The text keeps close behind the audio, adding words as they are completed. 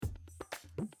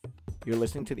You're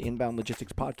listening to the Inbound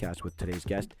Logistics Podcast with today's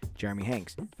guest, Jeremy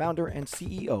Hanks, founder and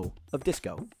CEO of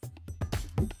Disco.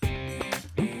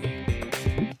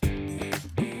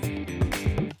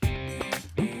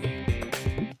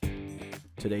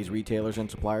 Today's retailers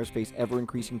and suppliers face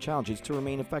ever-increasing challenges to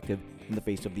remain effective in the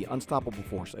face of the unstoppable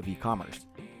force of e-commerce.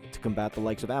 To combat the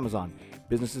likes of Amazon,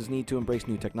 businesses need to embrace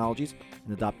new technologies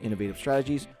and adopt innovative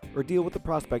strategies or deal with the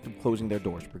prospect of closing their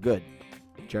doors for good.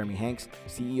 Jeremy Hanks,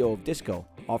 CEO of Disco,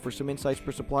 offers some insights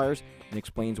for suppliers and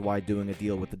explains why doing a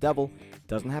deal with the devil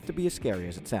doesn't have to be as scary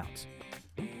as it sounds.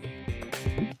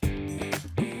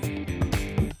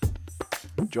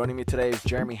 Joining me today is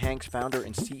Jeremy Hanks, founder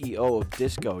and CEO of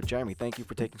Disco. Jeremy, thank you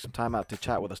for taking some time out to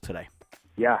chat with us today.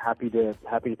 Yeah, happy to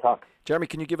talk. Jeremy,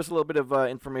 can you give us a little bit of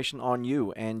information on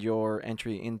you and your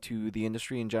entry into the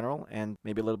industry in general, and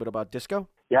maybe a little bit about Disco?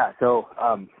 Yeah, so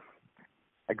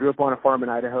I grew up on a farm in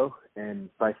Idaho, and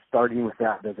by starting with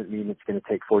that doesn't mean it's going to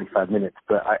take 45 minutes.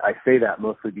 But I say that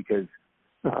mostly because,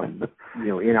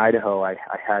 in Idaho, I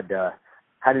had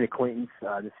an acquaintance,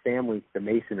 this family, the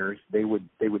Masoners. They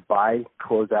would buy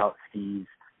closeout skis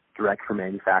direct from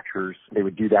manufacturers. They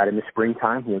would do that in the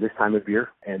springtime, this time of year,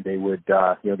 and they would,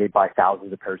 they'd buy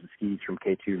thousands of pairs of skis from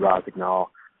K2,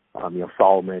 Rossignol,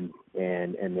 Salomon,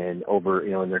 and then over,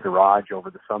 in their garage over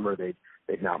the summer,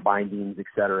 they'd mount bindings, et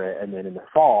cetera, and then in the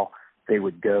fall, they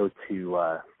would go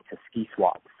to ski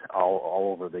swaps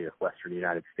all over the western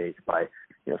United States by,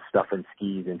 stuffing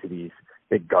skis into these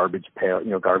big garbage pail,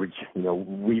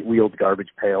 wheeled garbage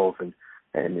pails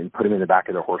and put them in the back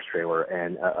of their horse trailer.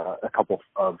 And a couple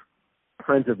of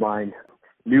friends of mine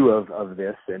knew of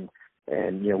this, and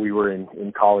we were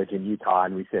in college in Utah,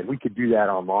 and we said we could do that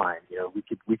online.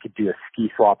 We could do a ski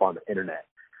swap on the internet.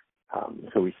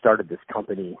 So we started this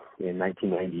company in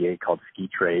 1998 called Ski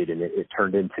Trade, and it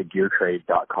turned into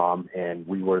GearTrade.com, and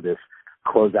we were this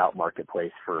closeout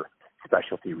marketplace for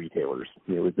specialty retailers.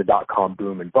 It was the .com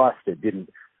boom and bust. It didn't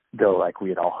go like we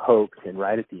had all hoped, and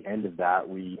right at the end of that,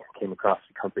 we came across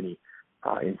a company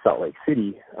in Salt Lake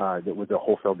City that was a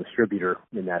wholesale distributor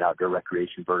in that outdoor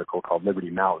recreation vertical called Liberty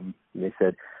Mountain, and they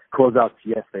said, closeouts,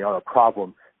 yes, they are a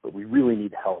problem, but we really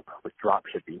need help with drop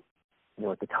shipping.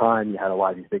 At the time, you had a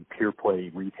lot of these big pure play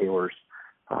retailers,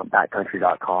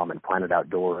 Backcountry.com and Planet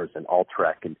Outdoors and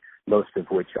Alltrek, and most of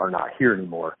which are not here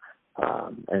anymore.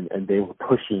 And they were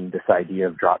pushing this idea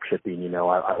of drop shipping.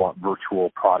 I want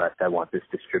virtual product. I want this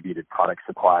distributed product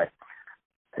supply.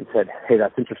 And said, hey,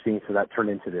 that's interesting. So that turned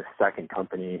into this second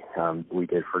company we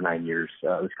did for 9 years. It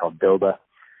was called Builda,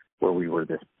 where we were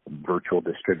this virtual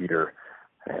distributor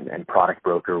and product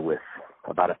broker with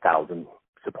about 1,000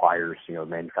 suppliers,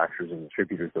 manufacturers and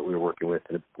distributors that we were working with,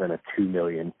 and a 2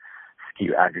 million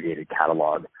SKU aggregated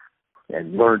catalog,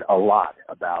 and learned a lot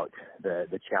about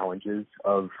the challenges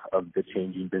of the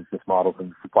changing business models in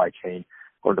the supply chain,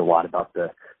 learned a lot about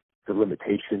the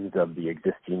limitations of the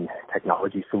existing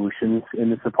technology solutions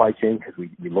in the supply chain, because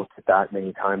we looked at that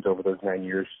many times over those 9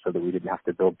 years so that we didn't have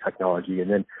to build technology. And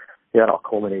then that all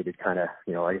culminated kind of,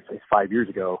 I guess 5 years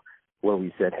ago, where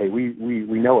we said, hey, we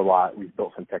know a lot. We've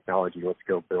built some technology. Let's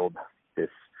go build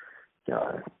this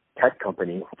tech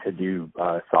company to do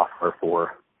software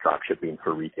for drop shipping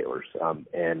for retailers.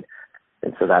 And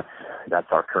so that's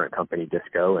our current company,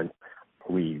 Disco. And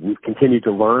we've continued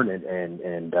to learn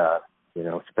and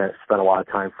spent a lot of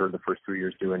time for the first 3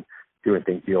 years doing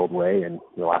things the old way. And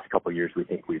the last couple of years, we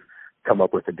think we've come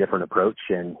up with a different approach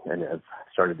and have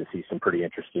started to see some pretty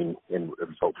interesting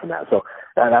results from that. So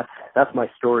that's my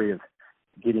story of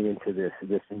getting into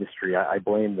this industry. I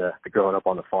blame the growing up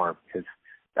on the farm, because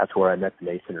that's where I met the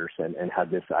Masoners and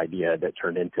had this idea that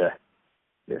turned into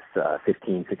this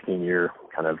 15, 16-year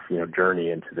kind of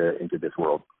journey into this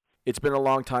world. It's been a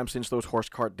long time since those horse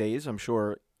cart days. I'm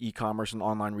sure e-commerce and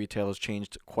online retail has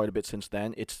changed quite a bit since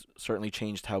then. It's certainly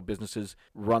changed how businesses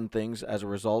run things as a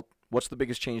result. What's the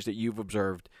biggest change that you've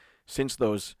observed since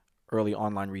those early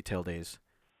online retail days?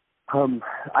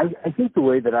 I think the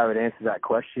way that I would answer that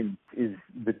question is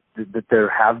that there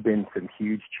have been some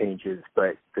huge changes,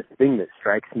 but the thing that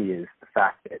strikes me is the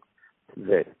fact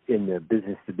that in the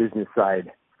business-to-business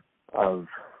side of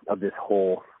this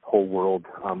whole world,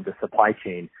 the supply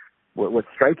chain, what's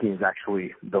striking is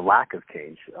actually the lack of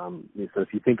change. So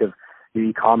if you think of the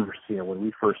e-commerce, when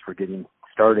we first were getting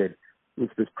started, this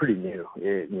was pretty new.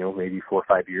 Maybe 4 or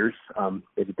 5 years.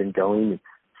 It had been going. It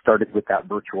started with that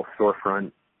virtual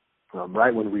storefront.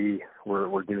 Right when we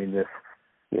were doing this,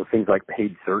 things like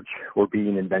paid search were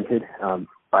being invented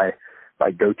by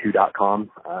GoTo.com,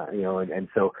 and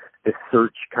so this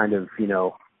search kind of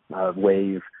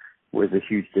wave was a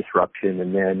huge disruption.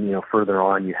 And then further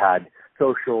on, you had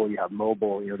social, you have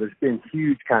mobile. There's been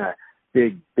huge kind of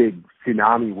big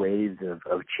tsunami waves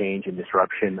of change and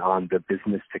disruption on the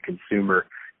business to consumer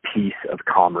piece of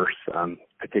commerce,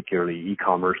 particularly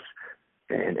e-commerce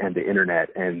and the internet,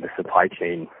 and the supply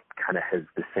chain kind of has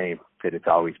the same that it's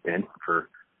always been for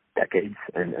decades.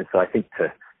 And so I think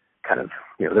to kind of,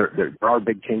 there are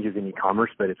big changes in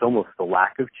e-commerce, but it's almost the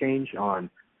lack of change on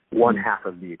one half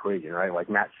of the equation, right? Like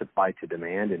match supply to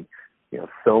demand, and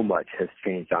so much has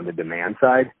changed on the demand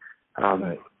side.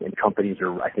 And companies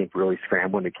are, I think, really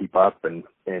scrambling to keep up and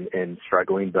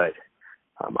struggling. But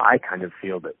I kind of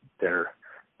feel that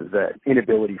the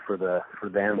inability for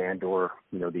them and or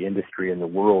the industry and the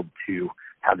world to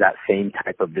have that same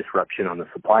type of disruption on the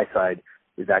supply side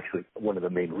is actually one of the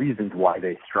main reasons why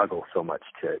they struggle so much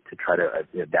to try to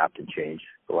adapt and change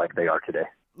like they are today.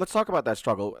 Let's talk about that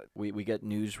struggle. We get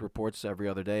news reports every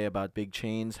other day about big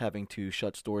chains having to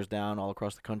shut stores down all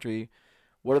across the country.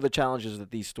 What are the challenges that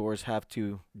these stores have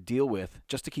to deal with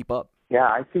just to keep up? Yeah,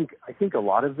 I think a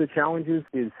lot of the challenges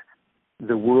is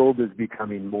the world is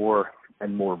becoming more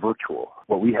and more virtual.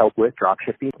 What we help with, drop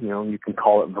shipping, you can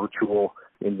call it virtual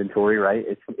inventory, right?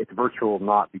 It's virtual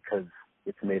not because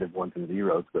it's made of ones and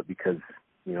zeros, but because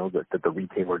that the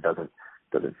retailer doesn't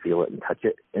feel it and touch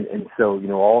it. And so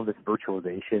all of this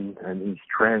virtualization and these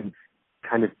trends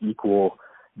kind of equal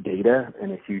data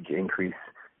and a huge increase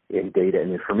in data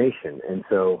and information. And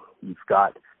so you've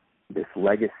got this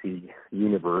legacy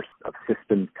universe of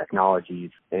systems,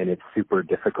 technologies, and it's super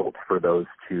difficult for those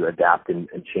to adapt and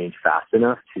change fast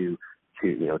enough to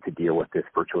deal with this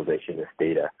virtualization, this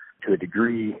data. To a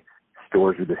degree,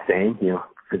 stores are the same.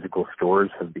 Physical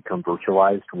stores have become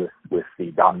virtualized with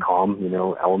the .com,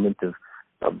 element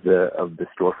of the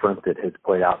storefront that has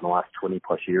played out in the last 20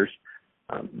 plus years.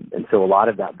 And so a lot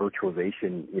of that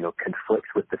virtualization, conflicts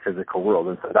with the physical world.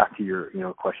 And so back to your,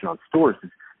 question on stores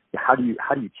is how do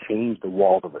you change the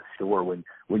walls of a store when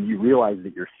you realize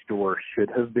that your store should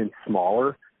have been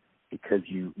smaller because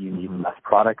you need less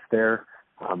products there,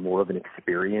 more of an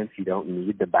experience. You don't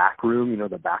need the back room,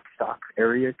 the back stock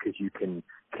area, because you can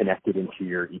connect it into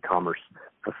your e-commerce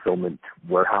fulfillment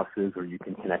warehouses, or you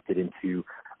can connect it into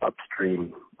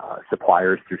upstream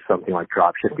suppliers through something like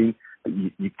drop shipping. But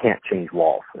you can't change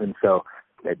walls, and so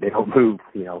they don't move,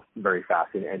 very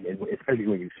fast. And especially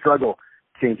when you struggle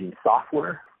changing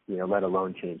software, let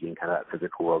alone changing kind of that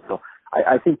physical world. So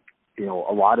I think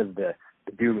a lot of the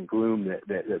doom and gloom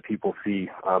that people see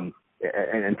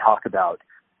and talk about,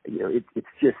 it's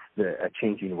just a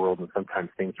changing world, and sometimes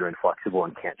things are inflexible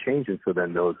and can't change, and so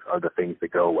then those are the things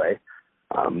that go away.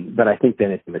 But I think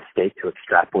then it's a mistake to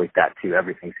extrapolate that to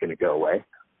everything's going to go away.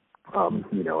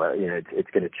 It's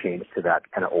going to change to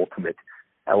that kind of ultimate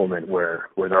element where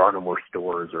there are no more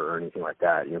stores or anything like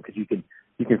that. Because you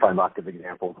can find lots of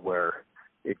examples where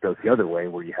it goes the other way,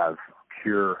 where you have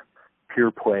pure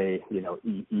play,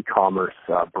 e-commerce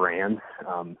brands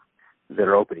that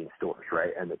are opening stores,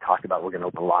 right? And they talk about we're going to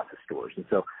open lots of stores. And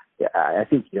so I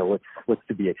think what's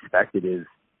to be expected is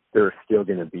there are still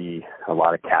going to be a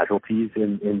lot of casualties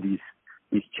in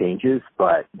these changes,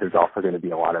 but there's also going to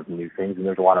be a lot of new things, and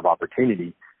there's a lot of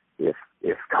opportunity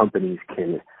if companies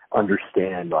can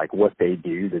understand like what they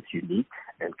do that's unique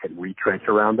and can retrench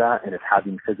around that, and if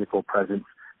having physical presence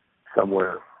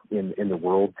somewhere in the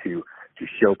world to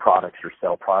show products or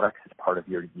sell products as part of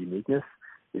your uniqueness,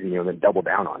 then double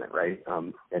down on it, right?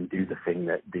 And do the thing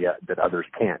that others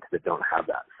can't, that don't have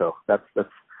that. So that's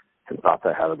some thoughts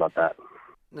I have about that.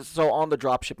 So on the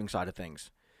drop shipping side of things,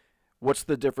 what's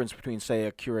the difference between, say,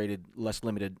 a curated, less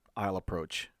limited aisle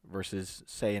approach versus,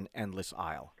 say, an endless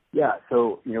aisle? Yeah,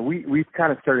 so we've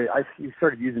kind of started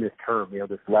using this term,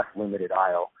 this less limited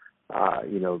aisle.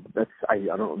 That's I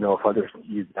don't know if others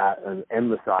use that, an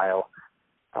endless aisle.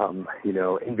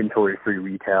 Inventory free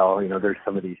retail. There's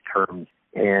some of these terms,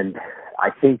 and I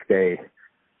think they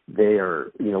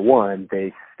are one,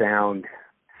 they sound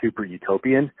super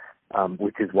utopian,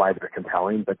 which is why they're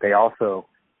compelling, but they also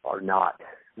are not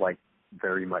like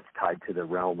very much tied to the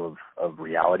realm of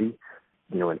reality.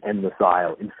 An endless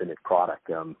aisle, infinite product.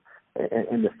 And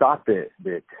the thought that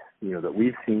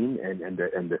we've seen and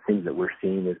the things that we're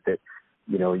seeing is that,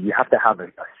 you have to have a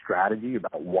strategy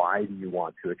about why do you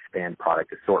want to expand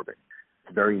product assortment.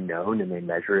 It's very known, and they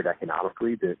measure it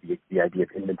economically, the idea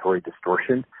of inventory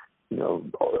distortion.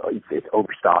 It's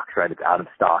overstocked, right? It's out of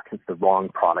stock. It's the wrong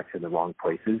products in the wrong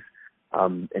places.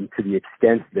 And to the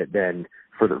extent that then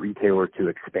for the retailer to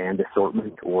expand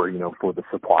assortment, or, for the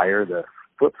supplier, the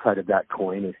flip side of that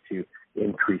coin is to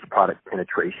increase product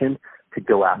penetration to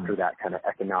go after that kind of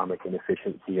economic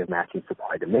inefficiency of matching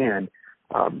supply demand.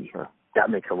 That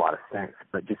makes a lot of sense.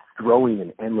 But just throwing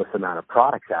an endless amount of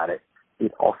products at it,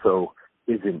 it also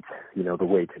isn't, the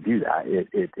way to do that.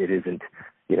 It isn't,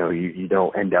 you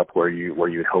don't end up where you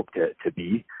would hope to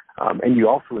be. And you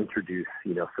also introduce,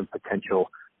 some potential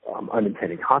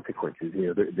unintended consequences.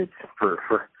 That's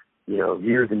for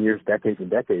years and years, decades and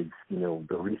decades.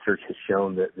 The research has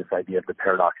shown that this idea of the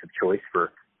paradox of choice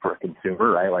for a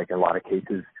consumer, right? Like in a lot of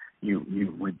cases,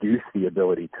 you reduce the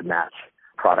ability to match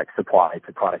product supply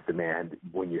to product demand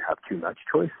when you have too much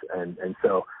choice. And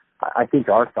so I think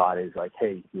our thought is like,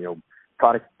 hey,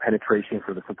 product penetration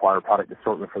for the supplier, product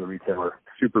assortment for the retailer,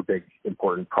 super big,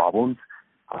 important problems.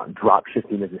 Drop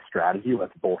shipping as a strategy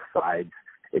lets both sides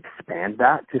expand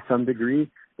that to some degree,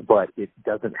 but it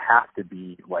doesn't have to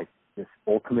be like this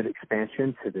ultimate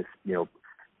expansion to this,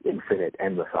 infinite,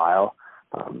 endless aisle.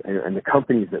 And the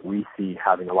companies that we see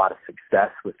having a lot of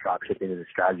success with drop shipping as a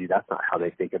strategy, that's not how they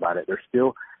think about it. They're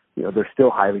still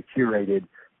highly curated.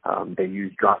 They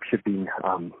use drop shipping,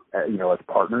 as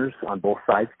partners on both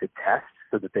sides to test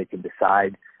so that they can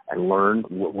decide and learn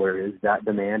where is that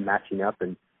demand matching up,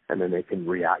 and then they can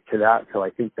react to that. So I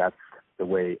think that's the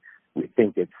way we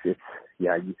think it's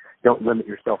you don't limit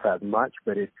yourself as much,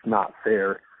 but it's not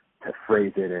fair to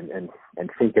phrase it and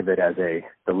think of it as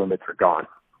the limits are gone.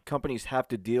 Companies have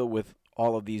to deal with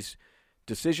all of these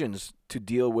decisions to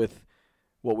deal with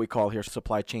what we call here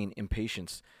supply chain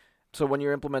impatience. So when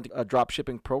you're implementing a drop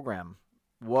shipping program,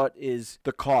 what is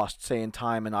the cost, say, in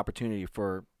time and opportunity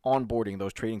for onboarding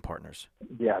those trading partners?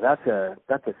 Yeah, that's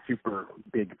a super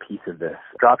big piece of this.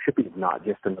 Drop shipping is not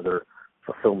just another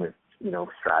fulfillment,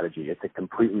 strategy. It's a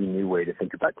completely new way to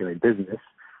think about doing business.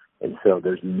 And so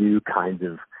there's new kinds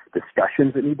of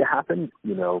discussions that need to happen.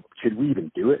 Should we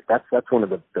even do it? That's one of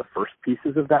the first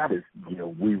pieces of that is,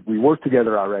 we work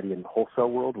together already in the wholesale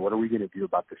world. What are we going to do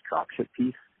about this drop ship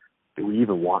piece? Do we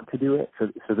even want to do it?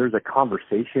 So there's a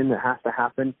conversation that has to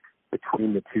happen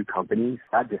between the two companies.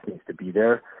 That just needs to be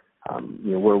there.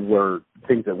 Where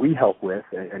things that we help with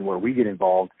and where we get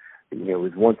involved,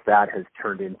 is once that has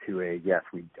turned into yes,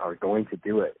 we are going to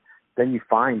do it, then you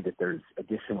find that there's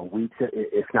additional weeks,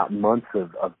 if not months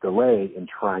of delay in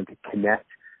trying to connect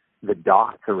the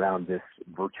dots around this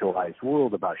virtualized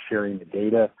world about sharing the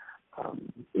data.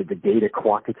 The data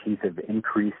quantities have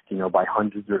increased, by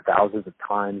hundreds or thousands of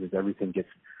times as everything gets,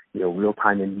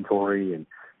 real-time inventory and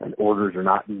orders are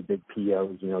not these big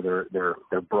POs.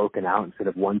 They're broken out. Instead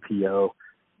of one PO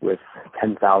with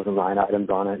 10,000 line items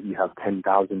on it, you have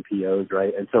 10,000 POs,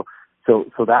 right? And so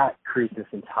that creates this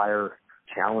entire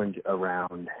challenge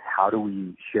around how do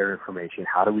we share information?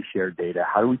 How do we share data?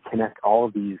 How do we connect all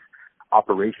of these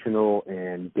operational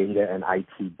and data and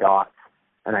IT dots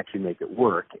and actually make it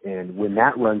work? And when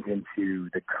that runs into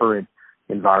the current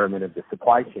environment of the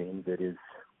supply chain that is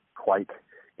quite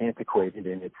antiquated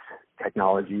in its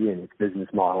technology and its business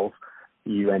models,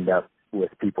 you end up with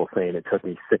people saying it took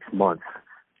me 6 months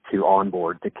to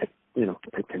onboard to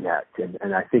connect.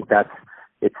 And I think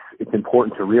it's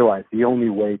important to realize the only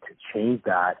way to change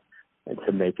that and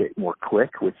to make it more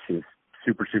quick, which is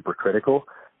super, super critical,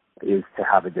 is to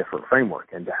have a different framework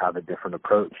and to have a different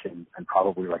approach and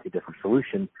probably like a different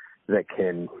solution that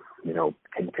can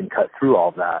cut through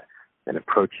all that and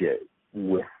approach it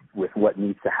with what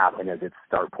needs to happen as its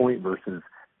start point versus,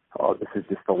 this is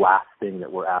just the last thing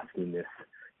that we're asking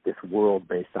this world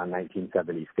based on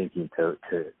 1970s thinking to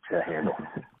handle.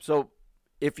 So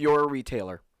if you're a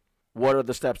retailer, what are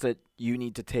the steps that you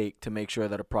need to take to make sure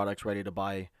that a product's ready to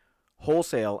buy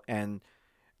wholesale and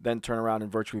then turn around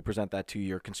and virtually present that to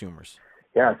your consumers?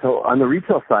 Yeah, so on the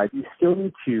retail side, you still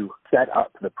need to set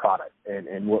up the product.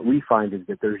 And what we find is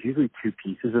that there's usually two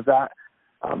pieces of that.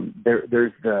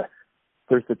 There's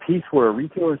the piece where a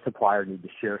retailer and supplier need to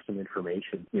share some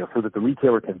information, so that the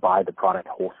retailer can buy the product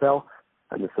wholesale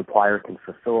and the supplier can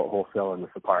fulfill it wholesale and the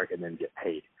supplier can then get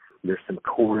paid. There's some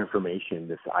core information,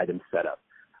 this item setup.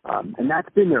 And that's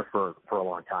been there for a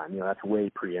long time. That's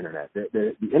way pre-internet.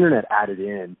 The internet added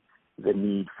in the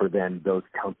need for then those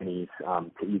companies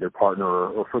to either partner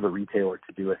or for the retailer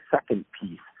to do a second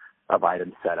piece of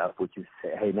item setup, which is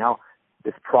say, hey, now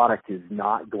this product is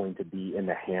not going to be in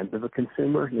the hands of a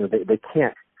consumer. They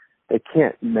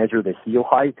can't measure the heel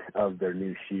height of their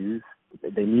new shoes.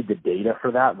 They need the data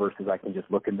for that versus I can just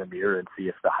look in the mirror and see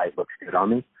if the height looks good on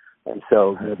me. And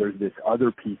so there's this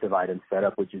other piece of item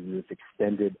setup, which is this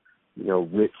extended,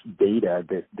 rich data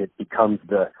that becomes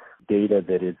the data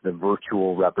that is the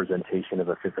virtual representation of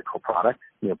a physical product,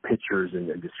 pictures and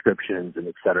descriptions and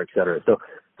et cetera, et cetera. So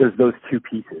there's those two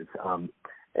pieces.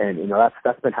 And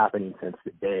that's been happening since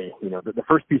the day, the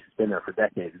first piece has been there for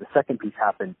decades. The second piece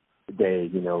happened the day,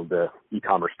 the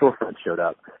e-commerce storefront showed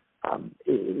up.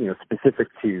 Specific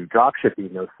to drop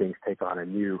shipping, those things take on a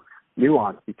new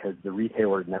nuanced because the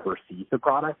retailer never sees the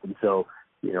product. And so,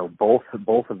 both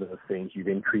of those things, you've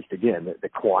increased again. The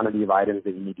quantity of items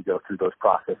that you need to go through those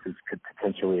processes could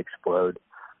potentially explode.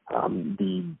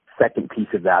 The second piece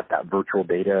of that virtual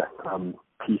data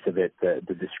piece of it,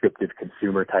 the descriptive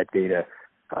consumer type data,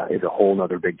 is a whole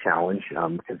other big challenge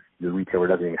because the retailer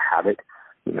doesn't even have it,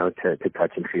 to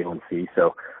touch and feel and see.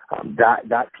 So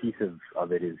that piece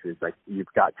of it is like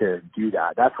you've got to do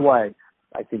that. That's why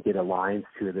I think it aligns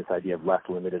to this idea of less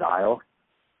limited aisle,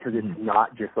 because it's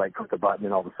not just like click a button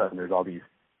and all of a sudden there's all these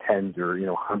tens or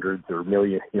hundreds or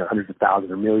millions, hundreds of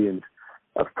thousands or millions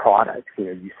of products.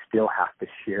 You still have to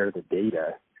share the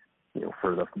data,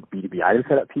 for the B2B item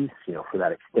setup piece, for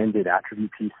that extended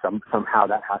attribute piece. Somehow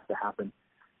that has to happen.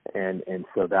 And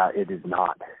so that it is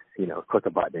not, click a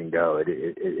button and go.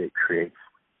 It creates,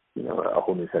 a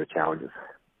whole new set of challenges.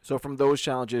 So from those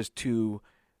challenges to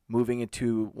moving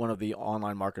into one of the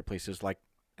online marketplaces like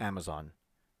Amazon,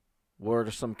 what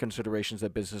are some considerations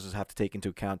that businesses have to take into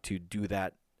account to do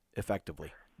that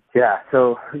effectively? Yeah.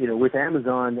 So, with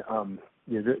Amazon,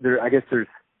 I guess there's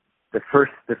the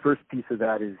first piece of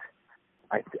that is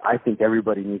I think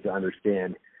everybody needs to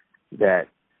understand that,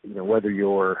 whether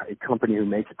you're a company who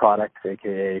makes products,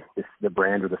 aka the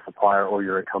brand or the supplier, or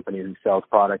you're a company who sells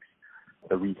products,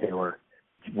 the retailer,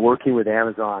 working with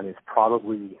Amazon is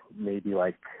probably maybe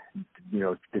like,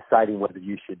 deciding whether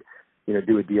you should,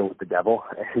 do a deal with the devil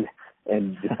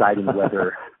and deciding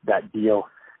whether that deal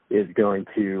is going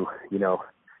to,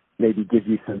 maybe give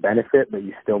you some benefit, but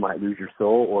you still might lose your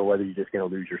soul, or whether you're just going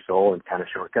to lose your soul and kind of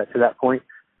shortcut to that point.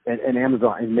 And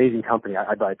Amazon, an amazing company.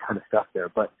 I buy a ton of stuff there,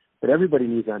 but everybody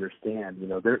needs to understand,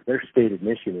 their stated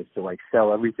mission is to like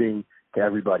sell everything to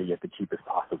everybody at the cheapest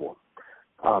possible.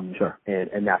 Sure.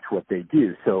 And that's what they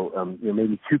do. So,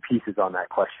 maybe two pieces on that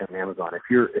question on Amazon. If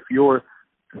you're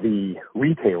the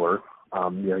retailer,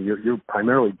 you're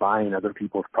primarily buying other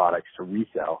people's products to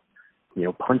resell,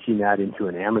 punching that into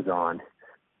an Amazon,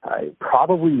 it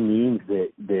probably means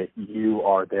that you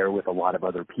are there with a lot of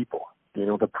other people.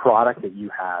 The product that you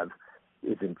have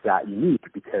isn't that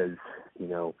unique because,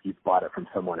 you've bought it from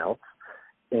someone else.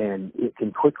 And it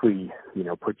can quickly,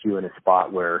 put you in a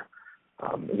spot where,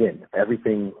 again,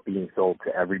 everything being sold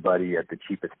to everybody at the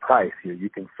cheapest price, you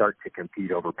can start to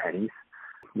compete over pennies,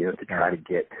 to try to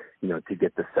get, to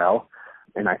get the sell.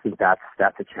 And I think that's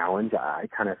a challenge. I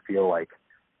kind of feel like,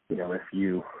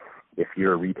 if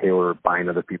you're a retailer buying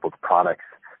other people's products,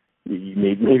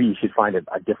 maybe you should find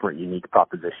a different, unique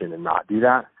proposition and not do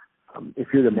that. If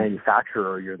you're the manufacturer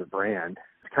or you're the brand,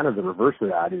 it's kind of the reverse of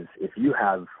that is if you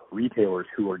have retailers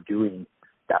who are doing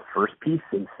that first piece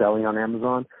and selling on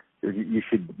Amazon, you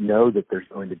should know that there's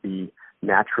going to be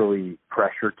naturally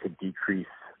pressure to decrease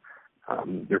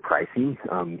your pricing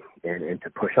and to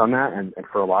push on that. And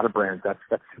for a lot of brands,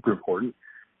 that's super important.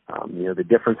 The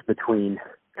difference between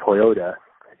Toyota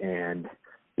and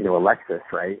a Lexus,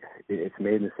 right? It's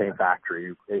made in the same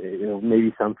factory.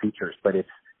 Maybe some features, but it's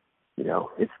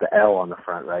the L on the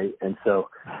front, right? And so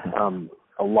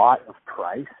a lot of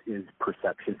price is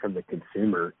perception from the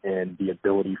consumer and the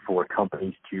ability for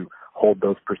companies to hold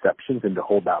those perceptions and to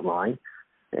hold that line.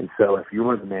 And so if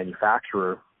you're the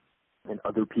manufacturer and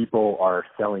other people are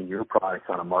selling your products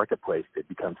on a marketplace that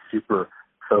becomes super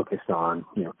focused on,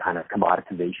 kind of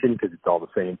commoditization because it's all the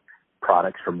same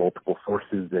products from multiple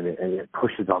sources and it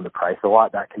pushes on the price a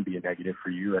lot, that can be a negative for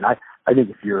you. And I think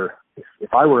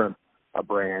if I were a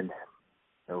brand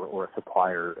or a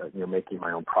supplier, making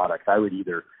my own products, I would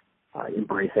either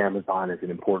embrace Amazon as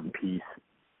an important piece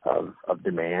of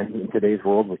demand in today's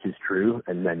world, which is true,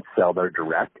 and then sell there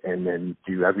direct and then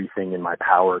do everything in my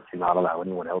power to not allow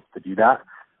anyone else to do that.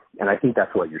 And I think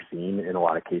that's what you're seeing in a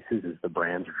lot of cases is the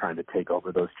brands are trying to take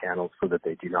over those channels so that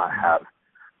they do not have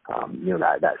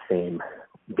that same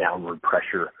downward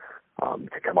pressure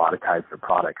to commoditize their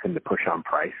products and to push on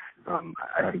price.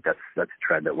 I think that's a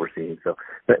trend that we're seeing. So,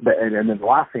 and then the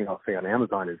last thing I'll say on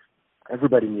Amazon is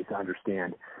everybody needs to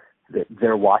understand that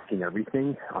they're watching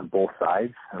everything on both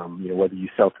sides. Whether you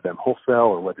sell to them wholesale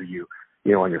or whether you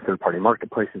on your third-party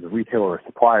marketplace as a retailer or a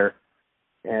supplier,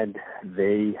 and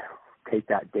they take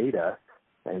that data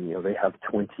and they have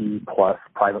 20 plus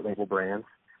private label brands.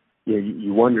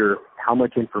 You wonder how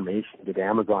much information did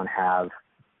Amazon have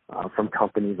from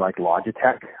companies like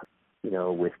Logitech,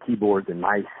 with keyboards and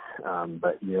mice.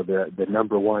 But the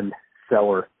number one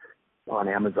seller on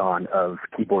Amazon of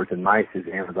keyboards and mice is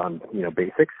Amazon,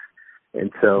 Basics.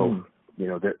 And so,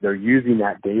 they're using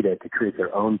that data to create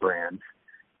their own brands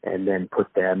and then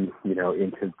put them,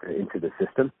 into the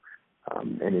system.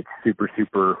 And it's super,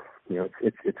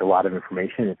 it's a lot of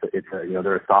information.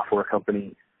 They're a software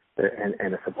company.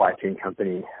 and a supply chain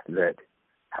company that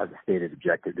has a stated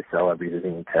objective to sell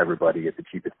everything to everybody at the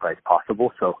cheapest price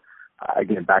possible. So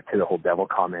again, back to the whole devil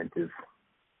comment is,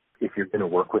 if you're going to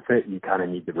work with it, you kind of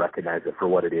need to recognize it for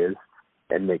what it is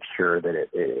and make sure that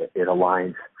it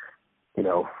aligns,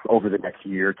 over the next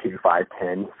year, 2, 5,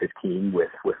 10, 15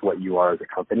 with what you are as a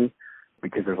company,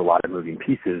 because there's a lot of moving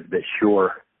pieces that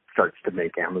sure starts to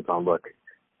make Amazon look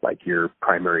like your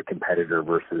primary competitor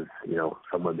versus,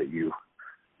 someone that you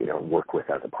work with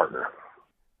as a partner.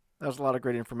 That was a lot of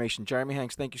great information. Jeremy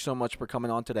Hanks, thank you so much for coming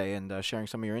on today and sharing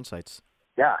some of your insights.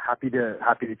 Yeah, happy to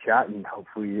chat, and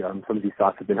hopefully some of these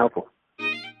thoughts have been helpful.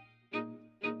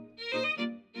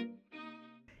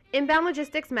 Inbound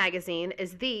Logistics Magazine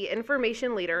is the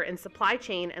information leader in supply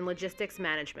chain and logistics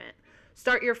management.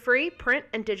 Start your free print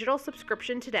and digital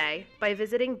subscription today by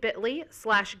visiting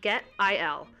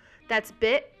bit.ly/getil. That's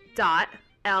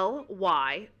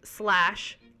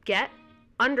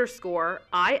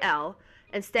bit.ly/get_IL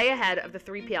and stay ahead of the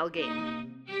 3PL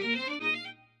game.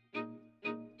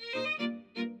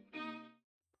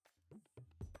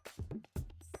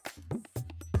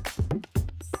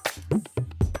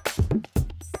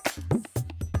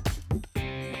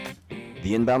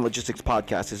 The Inbound Logistics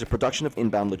Podcast is a production of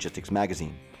Inbound Logistics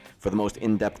Magazine. For the most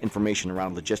in-depth information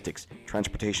around logistics,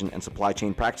 transportation, and supply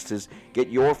chain practices, get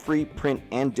your free print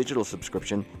and digital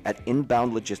subscription at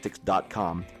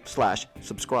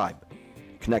inboundlogistics.com/subscribe.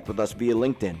 Connect with us via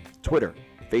LinkedIn, Twitter,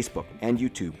 Facebook, and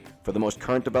YouTube for the most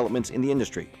current developments in the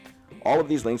industry. All of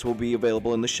these links will be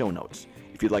available in the show notes.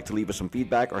 If you'd like to leave us some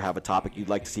feedback or have a topic you'd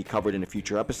like to see covered in a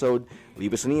future episode,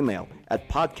 leave us an email at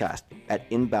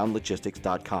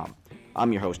podcast@inboundlogistics.com.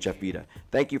 I'm your host, Jeff Vita.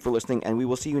 Thank you for listening, and we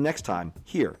will see you next time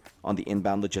here on the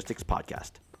Inbound Logistics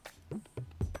Podcast.